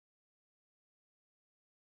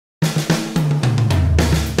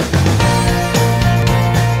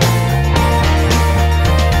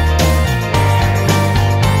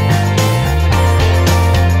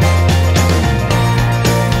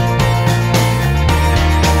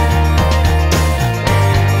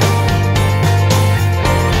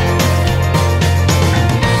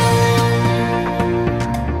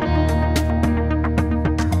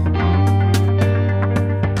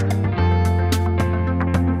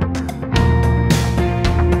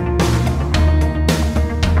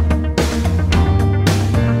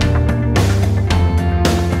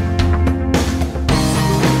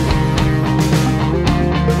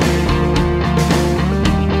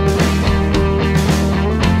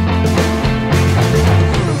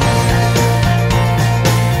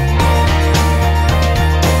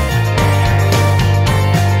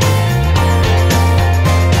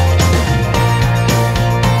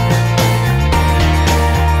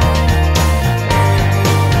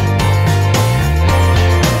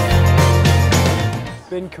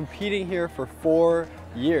competing here for 4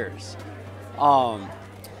 years.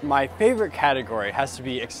 My favorite category has to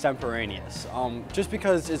be extemporaneous. Just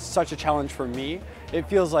because it's such a challenge for me, it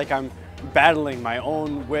feels like I'm battling my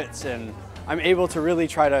own wits and I'm able to really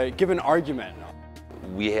try to give an argument.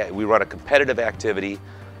 We run a competitive activity,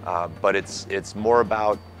 but it's more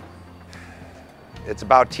about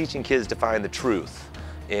teaching kids to find the truth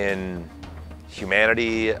in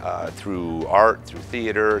humanity, through art, through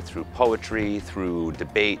theater, through poetry, through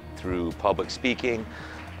debate, through public speaking.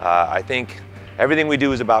 I think everything we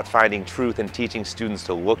do is about finding truth and teaching students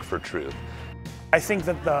to look for truth. I think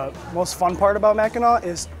that the most fun part about Mackinac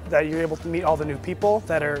is that you're able to meet all the new people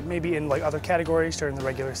that are maybe in like other categories during the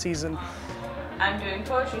regular season. I'm doing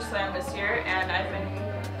Poetry Slam this year, and I've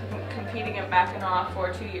been competing at Mackinac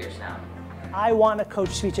for 2 years now. I want to coach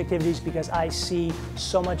speech activities because I see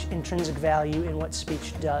so much intrinsic value in what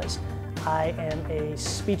speech does. I am a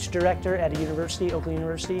speech director at a university, Oakland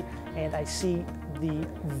University, and I see the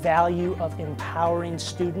value of empowering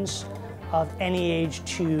students of any age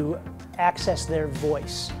to access their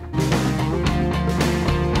voice.